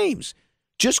 25 games,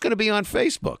 just going to be on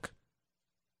Facebook.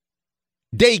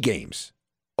 Day games.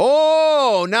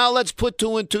 Oh, now let's put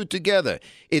 2 and 2 together.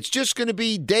 It's just going to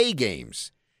be day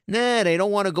games. Nah, they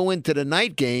don't want to go into the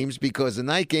night games because the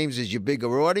night games is your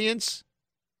bigger audience.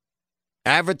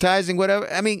 Advertising,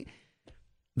 whatever. I mean,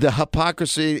 the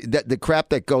hypocrisy, the crap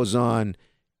that goes on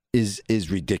is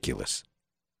ridiculous.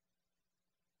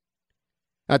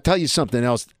 I'll tell you something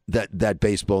else that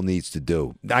baseball needs to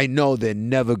do. I know they're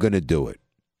never going to do it.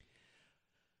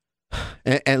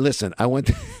 And listen, I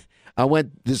went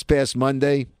this past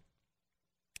Monday,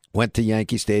 went to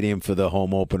Yankee Stadium for the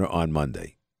home opener on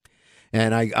Monday.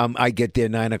 And I get there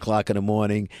 9 o'clock in the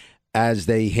morning. As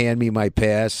they hand me my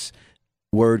pass,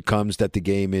 word comes that the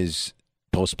game is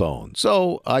postponed.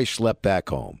 So I schlepp back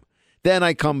home. Then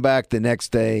I come back the next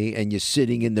day, and you're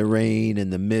sitting in the rain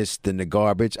and the mist and the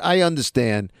garbage. I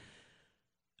understand.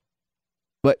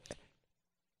 But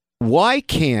why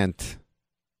can't...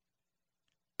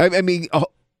 I mean,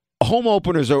 home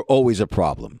openers are always a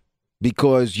problem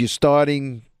because you're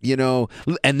starting,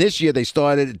 and this year they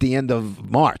started at the end of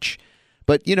March.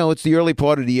 But, it's the early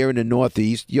part of the year in the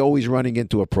Northeast. You're always running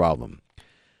into a problem.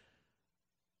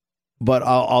 But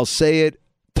I'll say it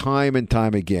time and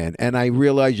time again, and I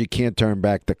realize you can't turn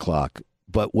back the clock.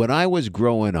 But when I was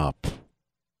growing up,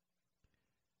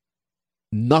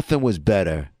 nothing was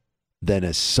better than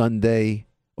a Sunday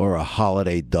or a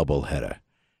holiday doubleheader.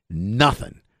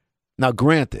 Nothing. Now,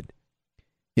 granted,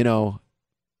 you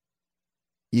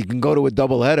can go to a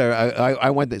doubleheader.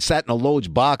 I sat in a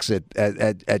Loge box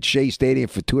at Shea Stadium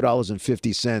for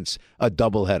 $2.50 a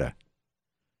doubleheader.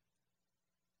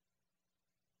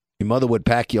 Your mother would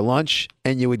pack your lunch,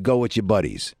 and you would go with your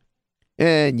buddies.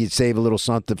 And you'd save a little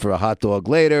something for a hot dog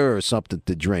later or something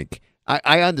to drink.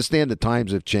 I understand the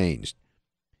times have changed.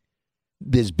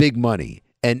 There's big money,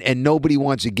 and nobody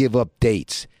wants to give up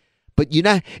dates. But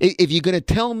if you're going to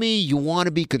tell me you want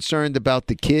to be concerned about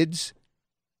the kids,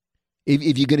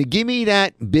 if you're going to give me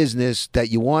that business that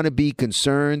you want to be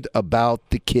concerned about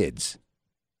the kids,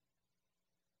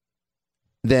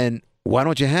 then why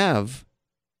don't you have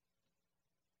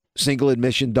single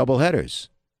admission doubleheaders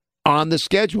on the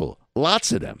schedule?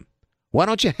 Lots of them. Why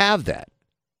don't you have that?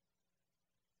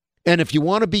 And if you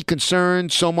want to be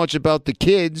concerned so much about the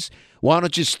kids, why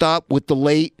don't you stop with the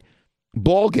late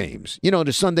ball games?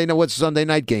 The Sunday night, what's Sunday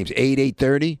night games?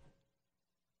 8:30?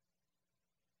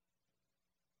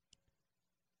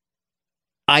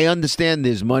 I understand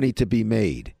there's money to be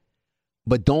made,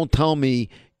 but don't tell me,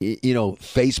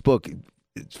 Facebook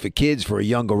for kids for a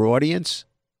younger audience.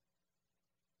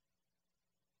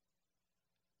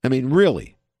 I mean,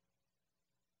 really.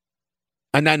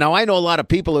 And now I know a lot of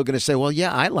people are going to say, well,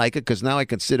 yeah, I like it because now I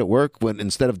can sit at work when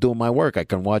instead of doing my work, I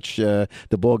can watch the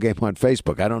ball game on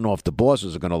Facebook. I don't know if the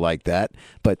bosses are going to like that,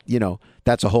 but,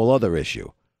 that's a whole other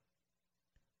issue.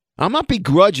 I'm not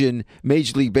begrudging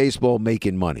Major League Baseball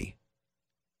making money.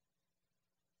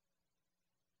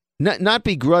 Not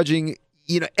begrudging,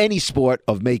 any sport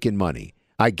of making money.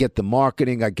 I get the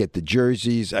marketing. I get the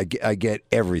jerseys. I get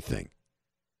everything.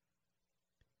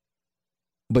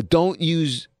 But don't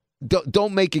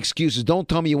make excuses. Don't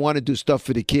tell me you want to do stuff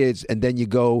for the kids and then you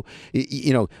go,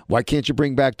 why can't you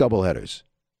bring back doubleheaders?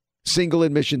 Single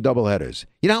admission doubleheaders.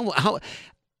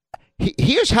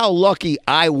 Here's how lucky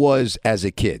I was as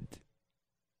a kid.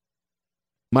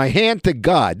 My hand to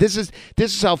God. This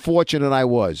is how fortunate I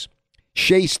was.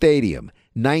 Shea Stadium,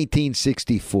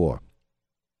 1964.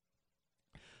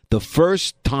 The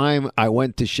first time I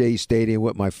went to Shea Stadium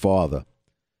with my father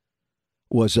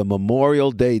was a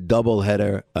Memorial Day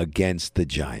doubleheader against the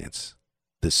Giants,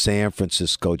 the San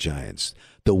Francisco Giants,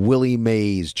 the Willie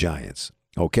Mays Giants.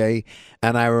 okay?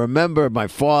 And I remember my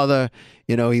father,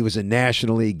 he was a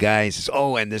National League guy. He says,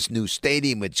 and this new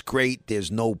stadium, it's great.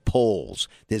 There's no poles.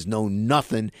 There's no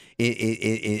nothing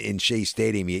in Shea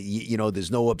Stadium.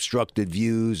 There's no obstructed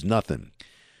views, nothing.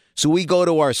 So we go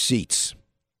to our seats,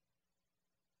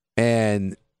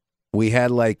 and we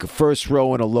had like a first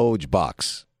row in a loge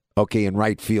box, okay, in the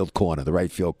right field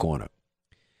corner.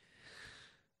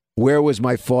 Where was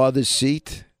my father's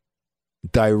seat?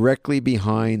 Directly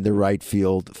behind the right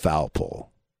field foul pole.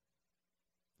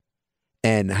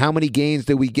 And how many games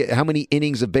did we get? How many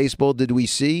innings of baseball did we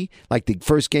see? Like the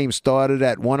first game started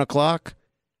at 1 o'clock.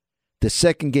 The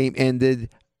second game ended,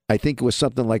 I think it was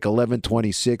something like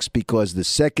 11:26, because the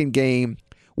second game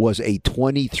was a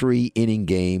 23-inning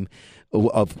game,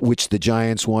 of which the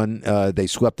Giants won. They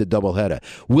swept the doubleheader.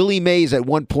 Willie Mays at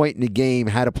one point in the game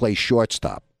had to play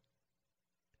shortstop.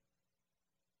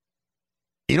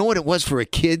 You know what it was for a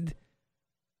kid?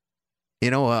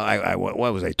 What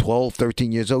was I, 12,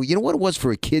 13 years old? You know what it was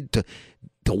for a kid to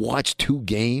watch two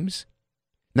games?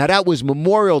 Now, that was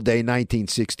Memorial Day,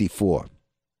 1964.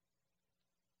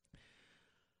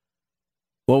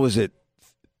 What was it?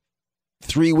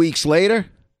 3 weeks later,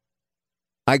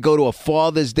 I go to a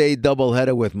Father's Day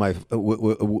doubleheader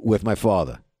with my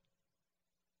father.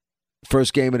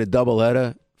 First game of the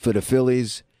doubleheader for the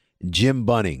Phillies, Jim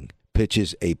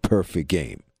pitches a perfect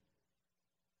game.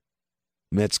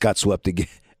 Mets got swept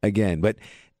again. But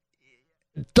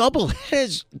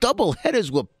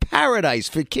doubleheaders were paradise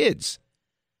for kids.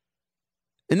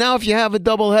 And now if you have a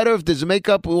doubleheader, if there's a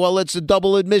makeup, well, it's a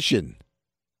double admission.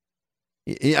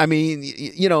 I mean,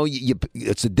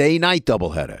 it's a day-night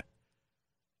doubleheader.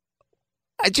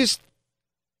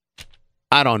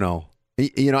 I don't know.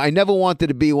 I never wanted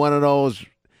to be one of those,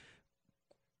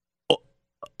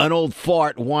 an old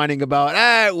fart whining about,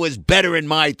 it was better in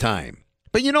my time.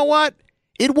 But you know what?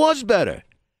 It was better.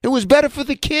 It was better for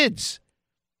the kids.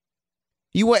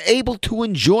 You were able to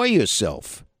enjoy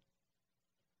yourself.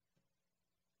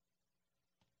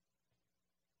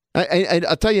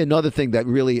 I'll tell you another thing that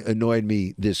really annoyed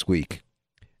me this week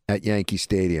at Yankee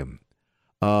Stadium.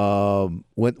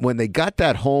 When they got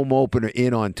that home opener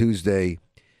in on Tuesday,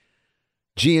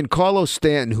 Giancarlo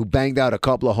Stanton, who banged out a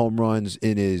couple of home runs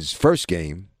in his first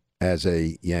game as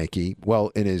a Yankee,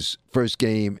 in his first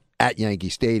game at Yankee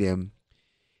Stadium,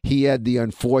 he had the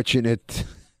unfortunate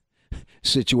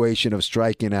situation of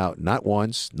striking out not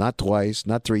once, not twice,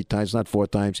 not 3 times, not 4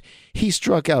 times. He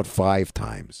struck out 5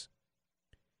 times.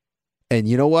 And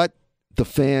you know what? The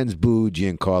fans booed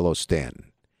Giancarlo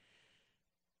Stanton.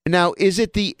 Now, is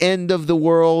it the end of the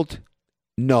world?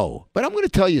 No. But I'm going to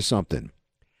tell you something.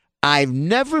 I've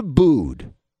never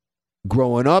booed,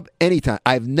 growing up, anytime.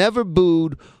 I've never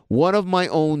booed one of my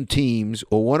own teams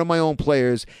or one of my own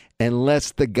players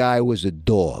unless the guy was a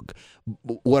dog.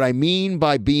 What I mean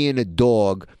by being a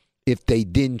dog, if they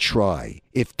didn't try,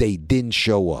 if they didn't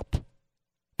show up.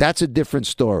 That's a different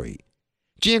story.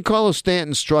 Giancarlo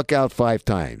Stanton struck out 5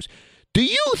 times. Do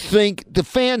you think the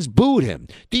fans booed him?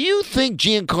 Do you think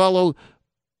Giancarlo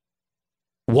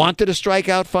wanted to strike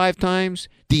out 5 times?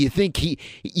 Do you think you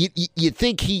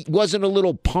think he wasn't a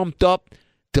little pumped up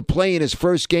to play in his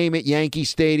first game at Yankee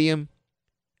Stadium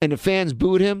and the fans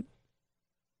booed him?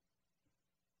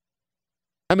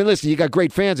 I mean, listen, you got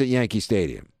great fans at Yankee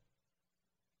Stadium.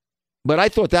 But I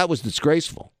thought that was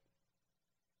disgraceful.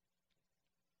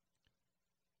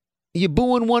 You're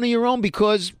booing one of your own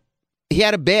because he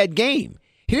had a bad game.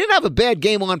 He didn't have a bad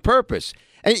game on purpose.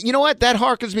 And you know what? That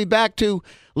harkens me back to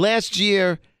last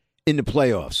year in the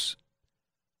playoffs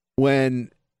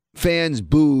when fans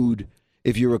booed,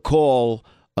 if you recall,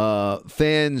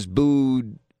 fans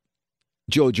booed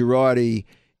Joe Girardi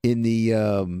in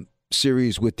the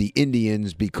series with the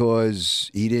Indians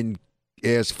because he didn't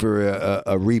ask for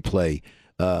a replay.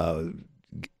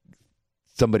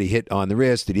 Somebody hit on the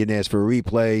wrist. He didn't ask for a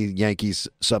replay. Yankees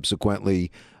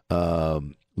subsequently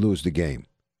lose the game.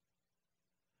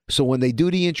 So when they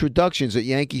do the introductions at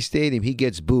Yankee Stadium, he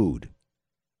gets booed.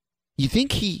 You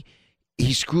think he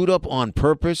screwed up on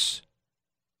purpose?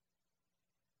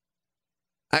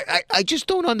 I just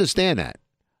don't understand that.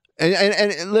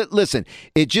 And listen,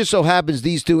 it just so happens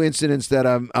these 2 incidents that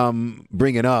I'm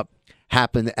bringing up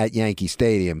happened at Yankee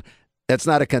Stadium. That's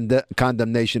not a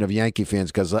condemnation of Yankee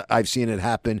fans because I've seen it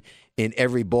happen in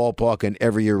every ballpark and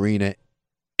every arena,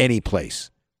 any place.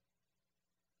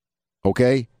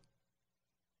 Okay?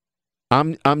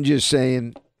 I'm just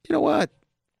saying, you know what?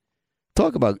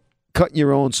 Talk about cutting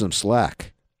your own some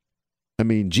slack. I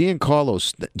mean,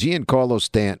 Giancarlo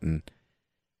Stanton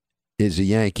is a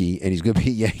Yankee, and he's going to be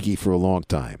a Yankee for a long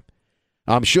time.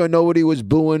 I'm sure nobody was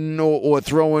booing or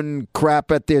throwing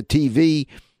crap at their TV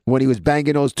when he was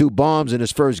banging those 2 bombs in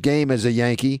his first game as a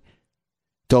Yankee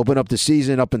to open up the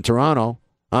season up in Toronto.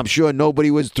 I'm sure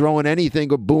nobody was throwing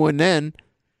anything or booing then.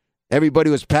 Everybody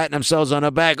was patting themselves on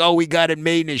the back. Oh, we got it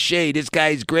made in the shade. This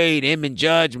guy's great. Him and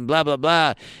Judge and blah, blah,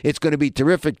 blah. It's going to be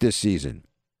terrific this season.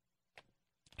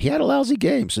 He had a lousy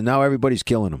game, so now everybody's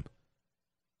killing him.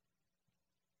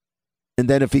 And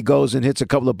then if he goes and hits a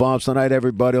couple of bombs tonight,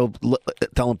 everybody will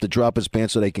tell him to drop his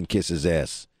pants so they can kiss his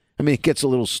ass. I mean, it gets a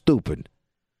little stupid.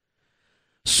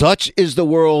 Such is the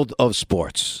world of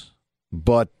sports.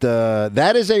 But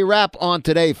that is a wrap on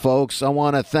today, folks. I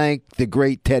want to thank the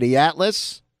great Teddy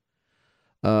Atlas.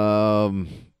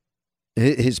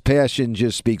 His passion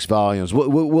just speaks volumes.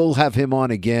 We'll have him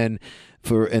on again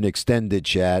for an extended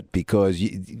chat because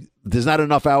there's not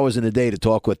enough hours in a day to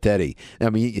talk with Teddy. I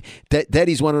mean,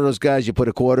 Teddy's one of those guys you put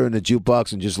a quarter in the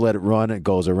jukebox and just let it run. It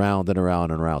goes around and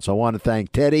around and around. So I want to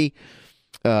thank Teddy.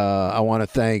 I want to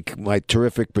thank my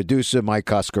terrific producer, Mike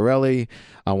Coscarelli.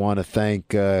 I want to thank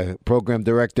program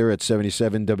director at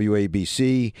 77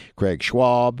 WABC, Craig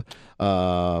Schwab.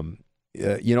 Most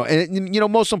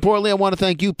importantly, I want to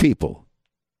thank you people.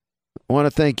 I want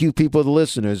to thank you people, the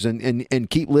listeners, and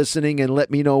keep listening and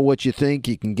let me know what you think.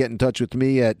 You can get in touch with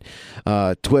me at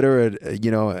Twitter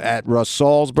at Russ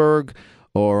Salzberg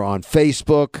or on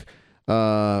Facebook.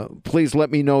 Please let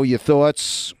me know your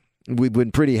thoughts. We've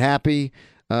been pretty happy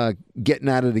getting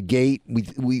out of the gate. We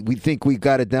think we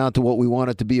got it down to what we want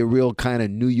it to be, a real kind of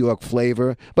New York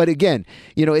flavor. But again,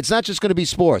 it's not just going to be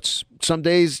sports. Some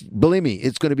days, believe me,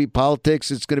 it's going to be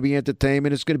politics. It's going to be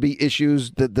entertainment. It's going to be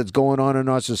issues that's going on in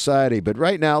our society. But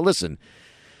right now, listen,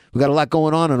 we got a lot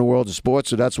going on in the world of sports,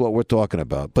 so that's what we're talking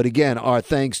about. But again, our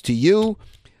thanks to you.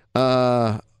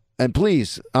 And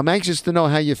please, I'm anxious to know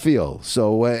how you feel.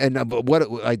 So,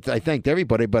 I thanked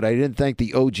everybody, but I didn't thank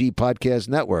the OG Podcast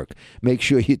Network. Make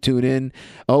sure you tune in.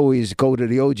 Always go to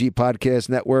the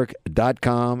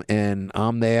OGPodcastNetwork.com, and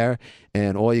I'm there.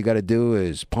 And all you got to do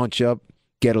is punch up,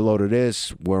 get a load of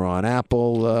this. We're on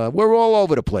Apple. We're all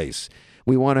over the place.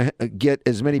 We want to get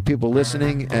as many people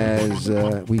listening as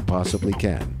we possibly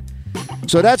can.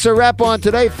 So that's a wrap on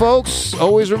today, folks.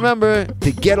 Always remember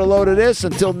to get a load of this.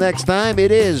 Until next time,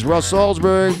 it is Russ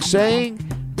Salzberg saying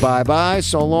bye-bye,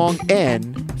 so long,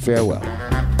 and farewell.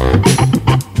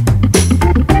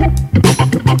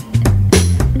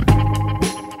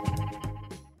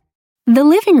 The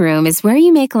living room is where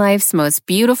you make life's most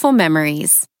beautiful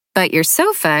memories. But your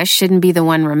sofa shouldn't be the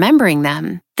one remembering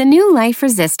them. The new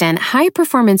life-resistant,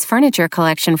 high-performance furniture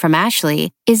collection from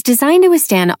Ashley is designed to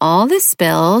withstand all the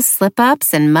spills,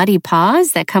 slip-ups, and muddy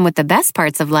paws that come with the best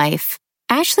parts of life.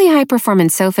 Ashley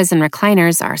high-performance sofas and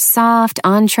recliners are soft,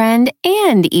 on-trend,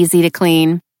 and easy to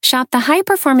clean. Shop the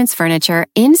high-performance furniture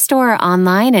in-store or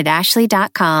online at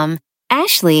ashley.com.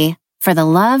 Ashley, for the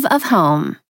love of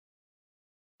home.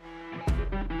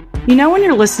 You know when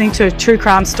you're listening to a true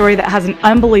crime story that has an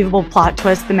unbelievable plot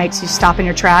twist that makes you stop in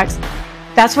your tracks?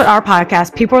 That's what our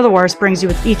podcast, People Are the Worst, brings you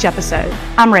with each episode.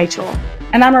 I'm Rachel.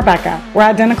 And I'm Rebecca. We're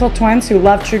identical twins who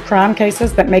love true crime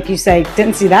cases that make you say,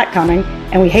 didn't see that coming,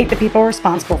 and we hate the people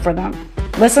responsible for them.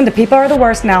 Listen to People Are the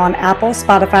Worst now on Apple,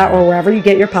 Spotify, or wherever you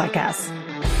get your podcasts.